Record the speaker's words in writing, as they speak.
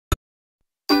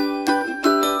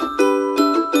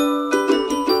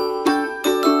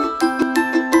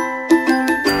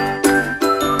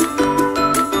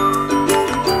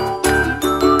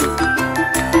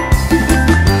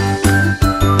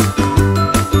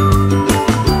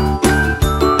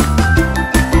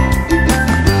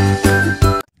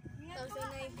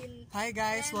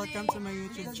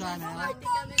YouTube channel.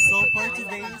 So for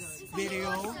today's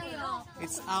video,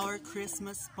 it's our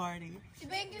Christmas party.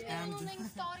 And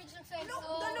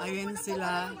ayun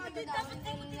sila.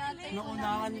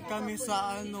 Naunahan kami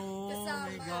sa ano, oh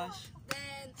my gosh,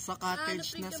 sa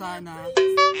cottage na sana.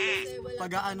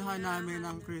 Pag-aanuhan namin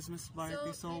ang Christmas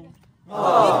party. So,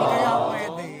 hindi kaya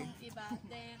pwede.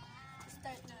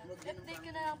 Update ko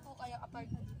na lang po kayo kapag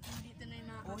dito na yung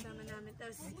mga kasama namin.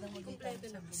 Tapos, kompleto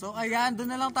na. So, ayan. Doon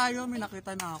na lang tayo. May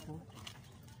nakita na ako.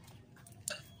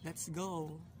 Let's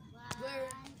go.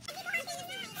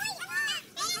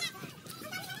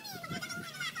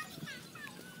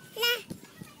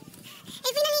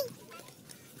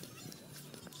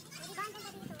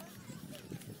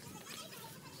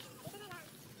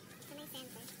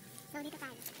 So, dito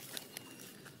tayo.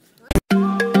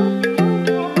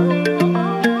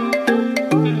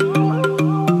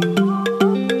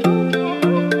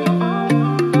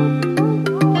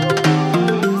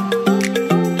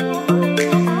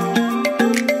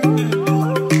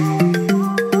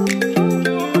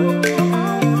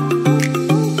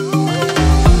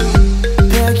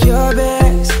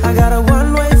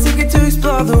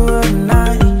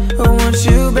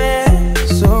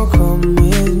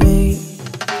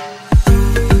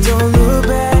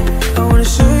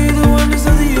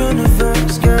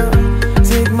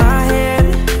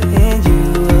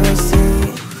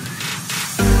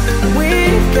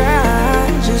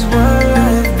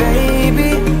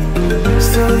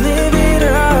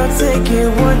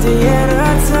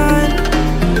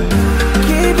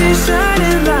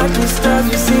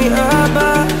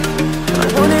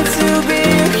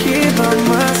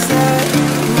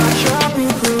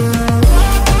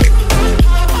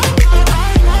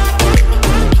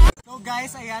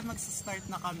 Guys, ayan, mag-start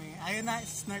na kami. Ayun na,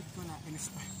 start ko na.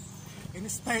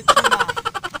 In-start ko na.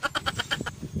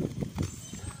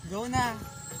 Go na.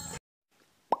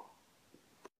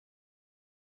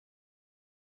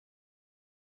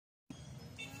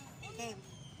 Okay.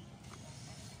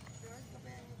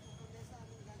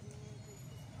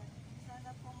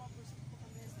 Sana po mabusog po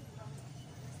kami sa ibang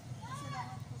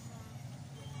salamat po sa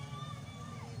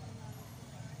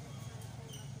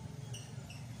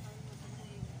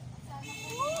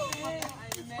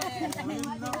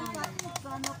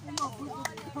sana po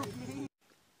mabusog kami.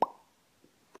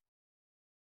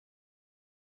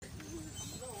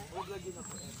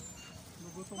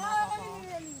 Nagutom ako.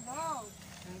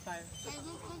 Ano tayo?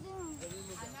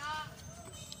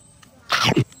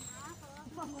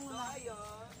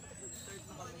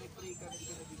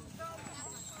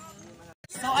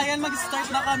 So ayan, mag-start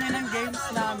na kami ng games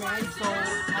namin. So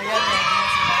ayan,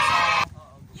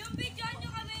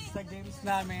 sa games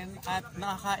namin at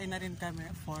nakakain na rin kami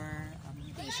for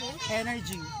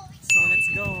energy. So let's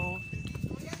go!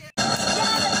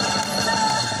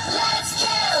 Let's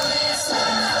kill this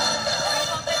one!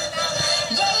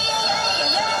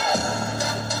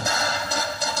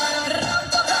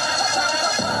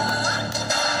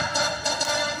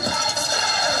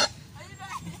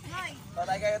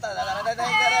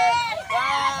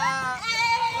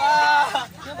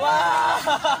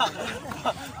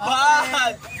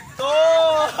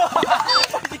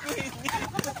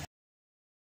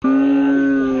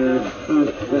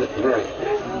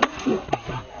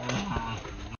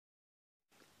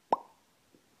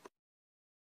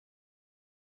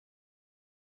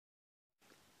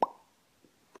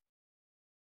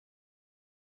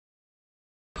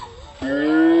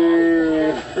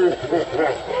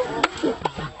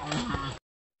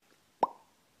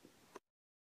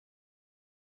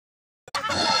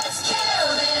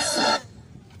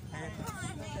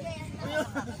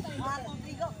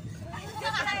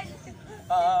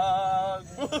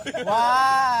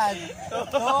 One,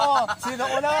 two, sino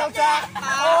unang sa?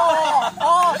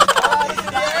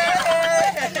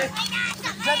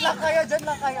 Diyan lang kayo, diyan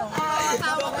lang kayo.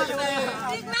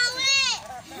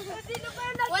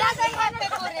 Wala kang happy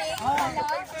po rin.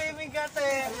 Swimming kasi.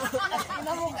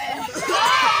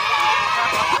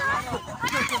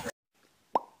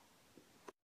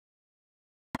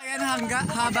 Ayan,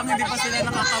 habang hindi pa sila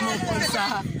nakakamove on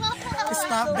sa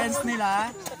stop dance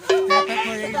nila,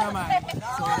 napakuloy naman.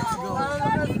 So let's go.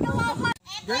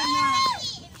 Girl na!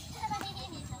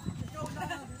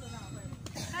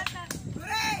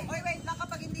 Wait lang,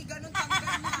 kapag hindi ganun tanggal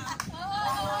na.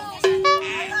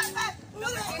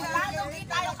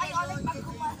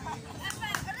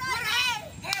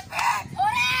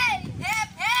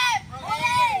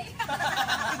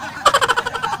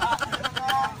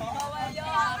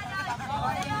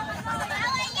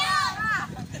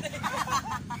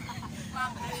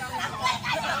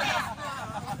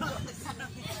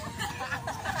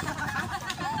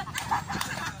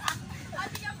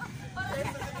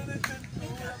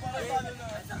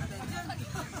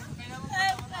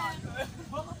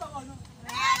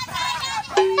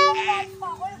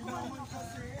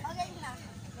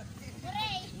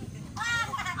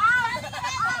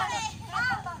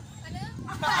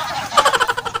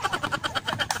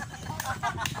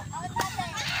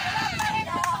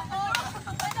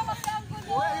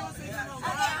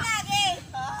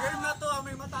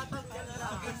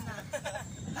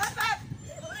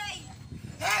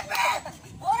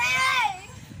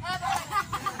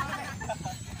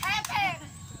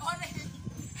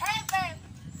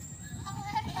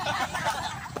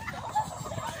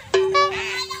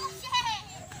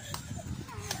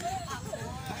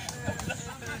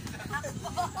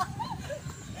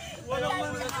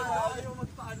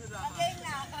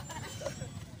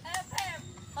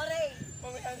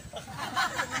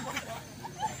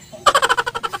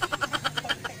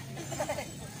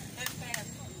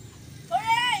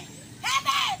 Hooray!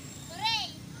 Heaven!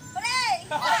 Hooray! Hooray!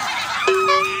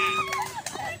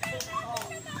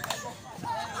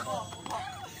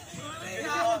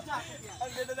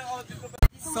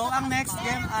 So, ang next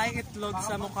game ay itlog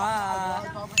sa mukha.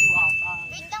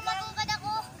 Wait lang, magugad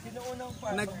ako.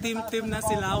 Nag-team-team na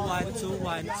sila. 1, 2,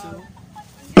 1, 2.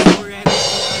 So, ready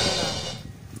to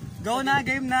go na,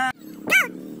 game na!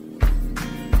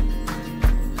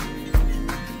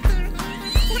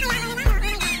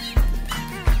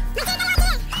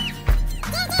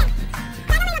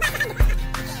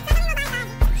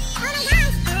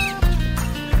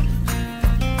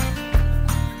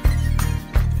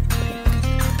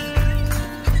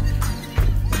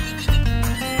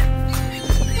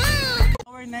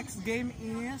 Our next game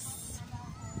is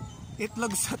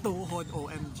itlog sa tuhod,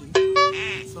 OMG.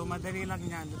 So, madali lang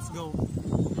yan. Let's go.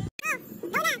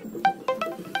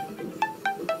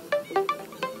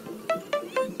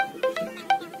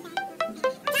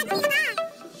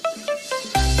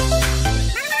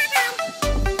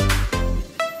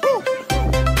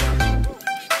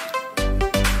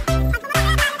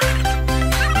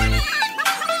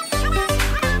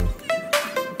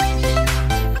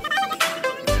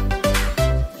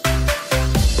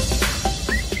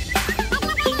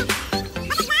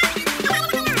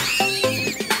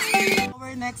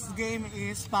 Next game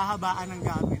is pahabaan ng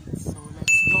gamit. So,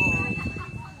 let's go.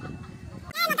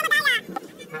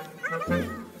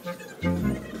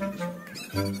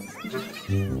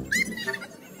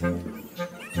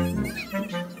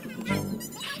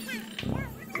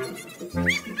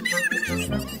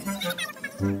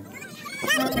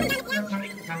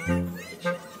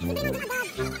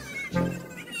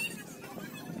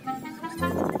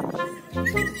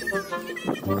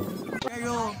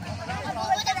 Kayo.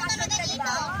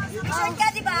 Sure ka,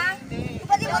 di ba?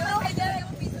 Pwede mo to?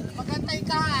 Magantay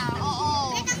ka.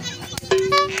 Oo.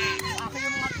 Ako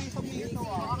yung mga piso dito.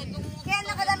 Kaya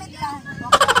nakalamit lang.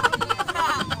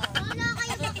 Wala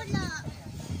kayo bakla.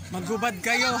 Maghubad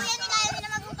kayo. Kuya nila, ayaw nila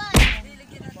magubad.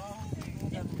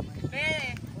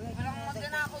 Walang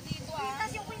magana ako dito ah.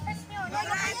 Tapos yung kwintas nyo.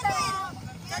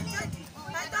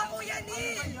 Ito ako yan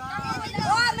eh.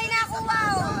 Oh, may nakuha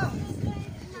oh.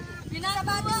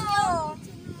 Sapatos nyo.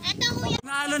 Eto kuya.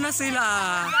 Nalo na sila.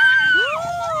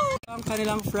 Ang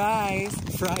kanilang fries.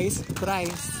 Fries.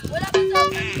 Wala ba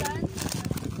sobrang dyan?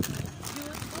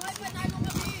 Buhay panalo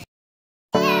kami.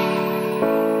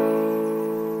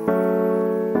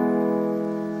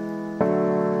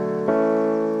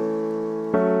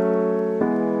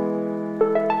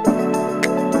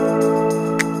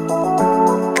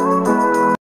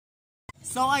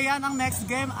 So, ayan, ang next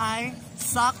game ay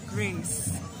sock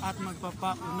race. At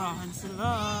magpapaunahan sila.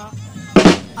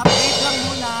 Update lang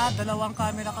muna. 2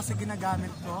 camera kasi ginagamit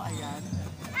ko. Ayan.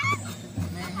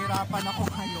 Nahihirapan ako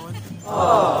ngayon.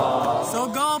 So,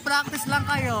 go! Practice lang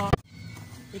kayo.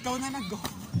 Ikaw na nag-go.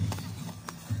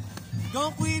 Go,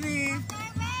 Queenie!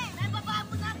 Baba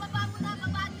mo na.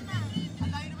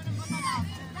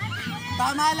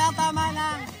 Tama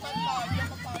lang.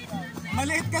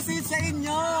 Maliit kasi sa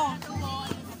inyo.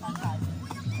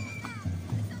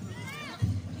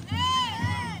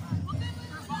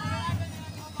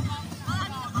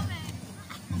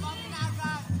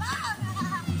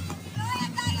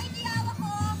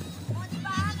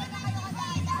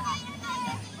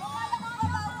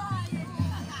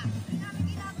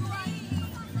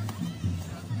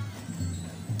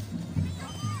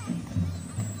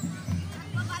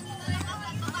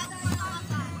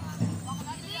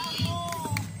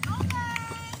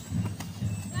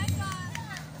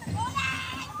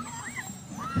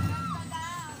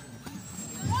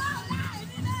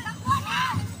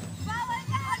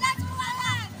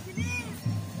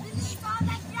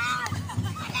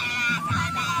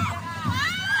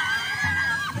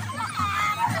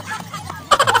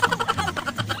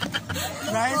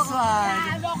 Nice one.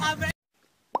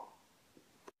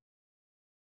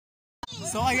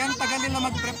 So ayan, tagal nila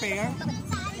mag-prepare.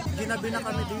 Ginabi na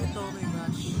kami dito, oh my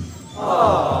gosh.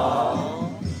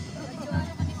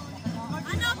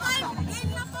 Ano boy?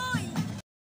 Game na boy!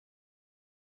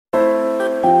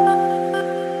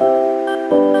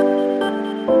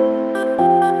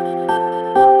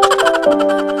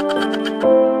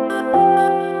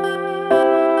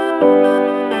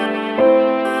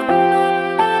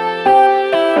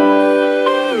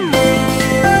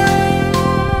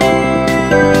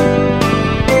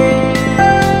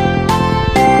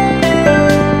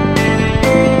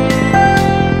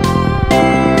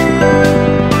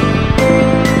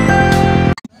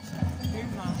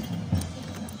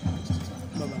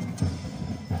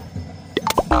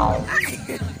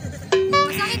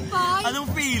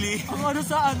 ka na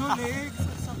sa ano, Lex.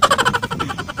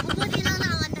 Buti lang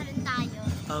nakakanta rin tayo.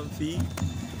 Humpy.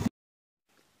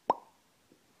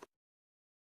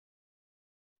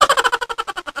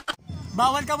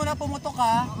 Bawal ka muna pumutok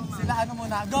ha. Sila ano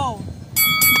muna. Go!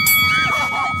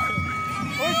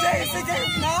 Uy, Jay! Sige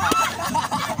na!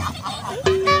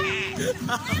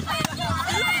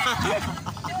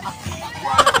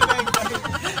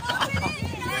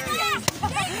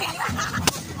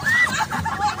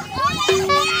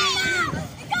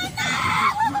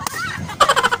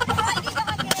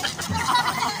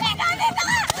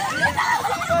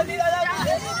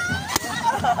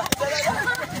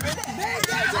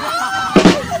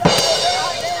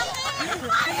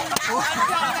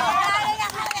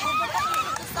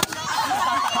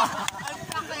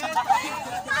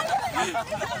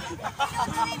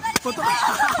 Puto.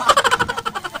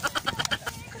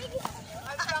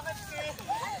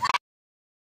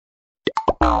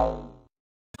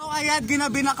 So ayan,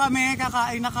 ginabi na kami,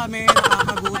 kakain na kami,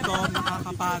 nakakagutom,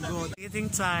 nakakapagod. Eating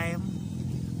time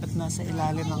at nasa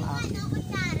ilalim ng akin.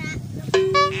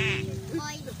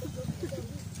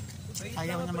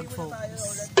 Ayaw na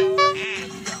mag-focus.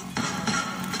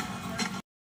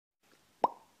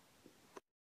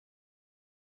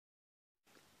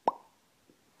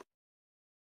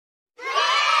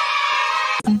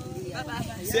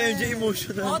 Si MJ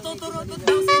emotional. Oh, tuturutut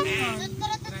daw sino yun?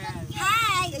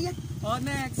 Hi! Oh,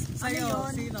 next. Sa'yo,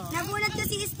 sino? Nagulat ko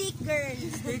si Stick Girl.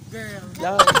 Stick girl.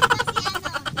 Lang.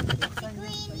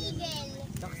 Queen Eagle.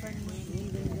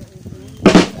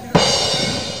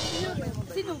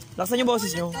 Laksan yung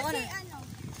boses nyo.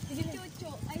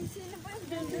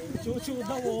 Chuchu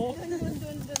daw, oh.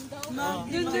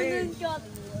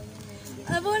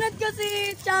 Nagulat ko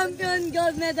si Champion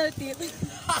Gold Medal Team.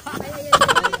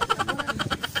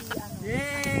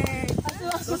 Yay!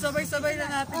 So sabay-sabay na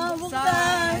natin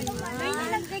buksan.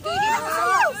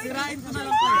 Sirain ko na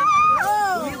lang kayo.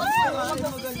 1,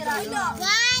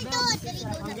 2,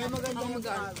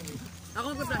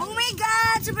 3, Oh my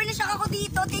God! Super na-shock ako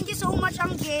dito. Thank you so much,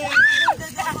 Angge.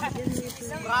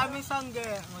 Maraming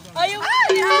sangge. Ayun!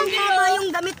 Tama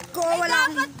yung damit ko.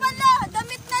 Dapat pala!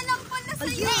 Damit na lang pala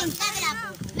sa'yo.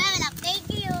 level up. Thank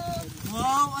you.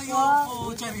 Wow,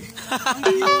 ayoko. Sorry.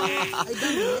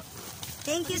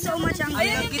 Thank you so much, Angge.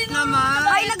 Ayun yung naman.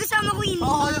 Ay, nagkasama ko yun.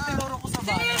 Oo, yung tinuro ko sa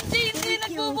bahay. Hindi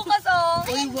nagbubukas, oh.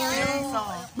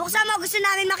 Buksan mo, gusto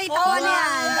namin makita ko ano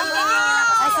yan.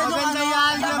 Maganda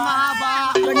yan, yung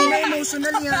mahaba. Kanina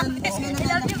emotional yan.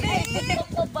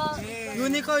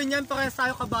 Unicorn yan, parehas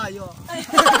tayo kabayo.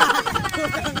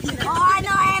 Oh,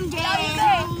 ano, MJ?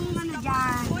 Ano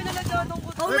dyan?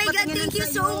 Oh my God, thank you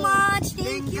so much.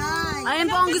 Thank you. Ayan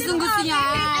po ang gustong-gusto niya.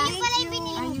 Ayun pala yung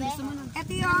binili mo, be.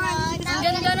 Ito yun. Ang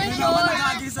ganda ng Ikaw ba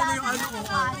nagagisa na yung ano ko?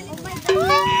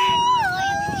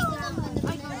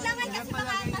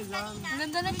 Ang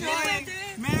ganda ng short.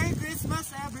 Merry Christmas,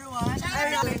 everyone.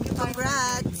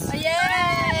 Congrats.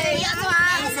 Yay!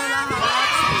 Sa lahat.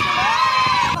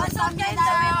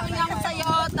 Ang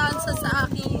sa'yo, tansa sa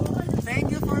akin.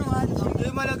 Thank you for watching. Hindi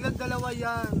malaglag dalawa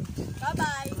yan.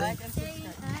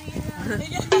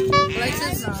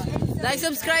 Like,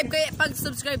 subscribe kayo.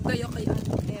 Pag-subscribe kayo kayo.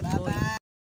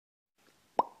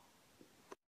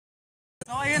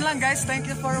 So ayun lang guys, thank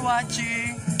you for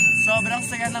watching. Sobrang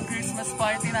saya ng Christmas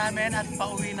party namin at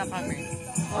pauwi na kami.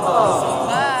 So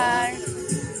bye!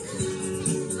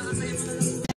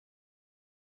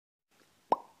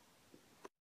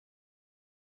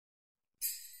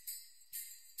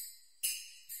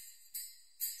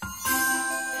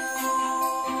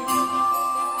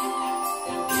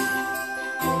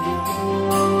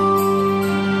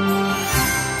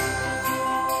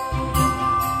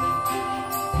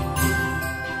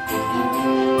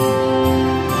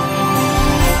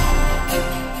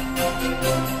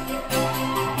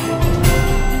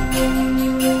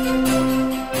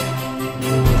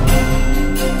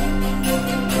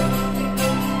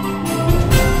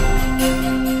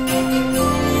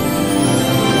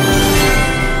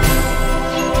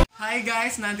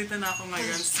 Nandito na ako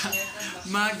ngayon sa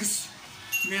Mugs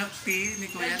Milk Tea ni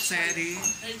Kuya Cherry.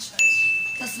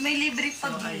 Tapos may libre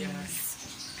pa Ayan.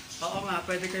 Oo nga,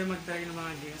 pwede kayo mag-try ng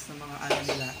mga games ng mga ano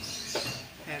nila.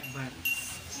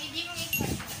 Headbands.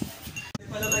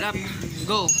 Lap,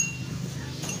 go.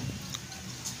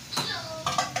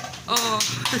 Oh.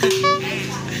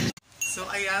 So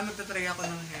ayan, magta-try ako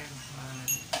ng headband.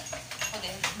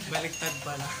 Baliktad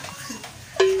pala.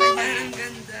 Ay, ang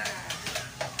ganda.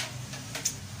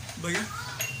 Ba yun?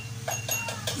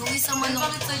 Yung isa manok.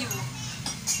 Bakit sa'yo?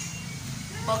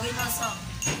 Bagay nasa.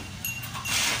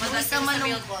 Yung isa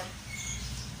manok.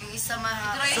 Yung isa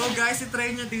mahaba. So guys,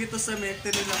 itry nyo dito sa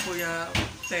mete nila Kuya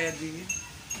Teddy.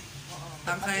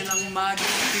 Tangkay ng mug,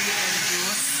 tea, and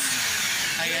juice.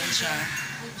 Ayan siya.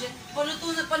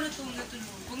 Paluto na to.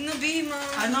 Huwag na, Bima.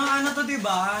 Ano to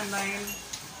diba?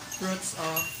 9 fruits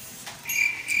of...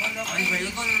 Bala ka, hindi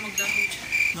ko na magdamit.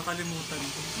 Nakalimutan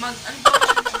ko. Ano ba?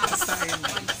 Basta ayun.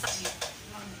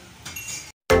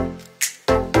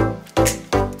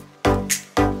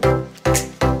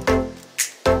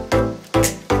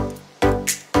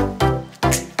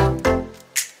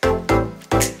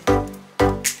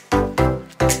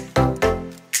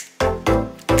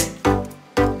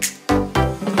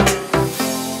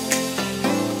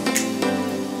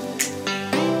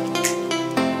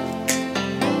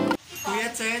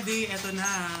 Kuya Teddy, eto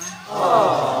na.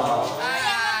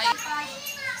 Ay!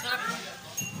 Sarap.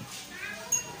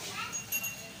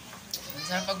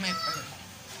 Sarap pag may pearl.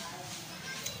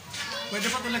 Pwede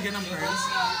pa tulagyan ng pearls?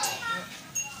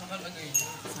 Nakalagay.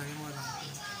 Sayang mo lang.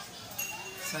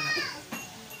 Sarap.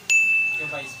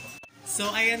 So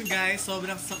ayan guys,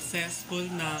 sobrang successful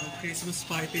ng Christmas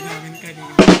party namin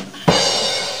kanina.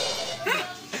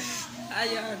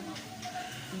 Ayan.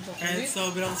 And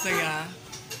sobrang saya.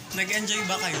 Nag-enjoy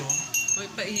ba kayo?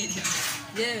 May paiyak.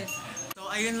 Yes.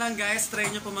 So ayun lang guys, try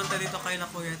nyo pumunta dito kay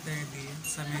na Kuya Teddy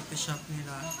sa milk shop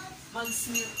nila.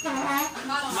 Mag-smear.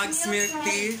 Mag-smear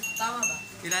tea. Tama ba?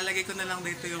 Ilalagay ko na lang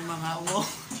dito yung mga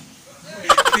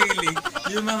feeling.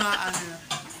 Yung mga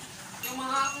Yung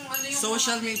mga kung ano yung...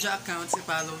 social media accounts,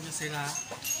 i-follow nyo sila.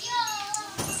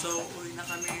 So, uwi na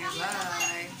kami.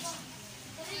 Bye!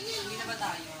 Hindi na ba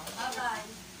tayo? Bye-bye.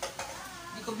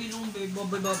 Hindi ko binong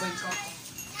babay ka.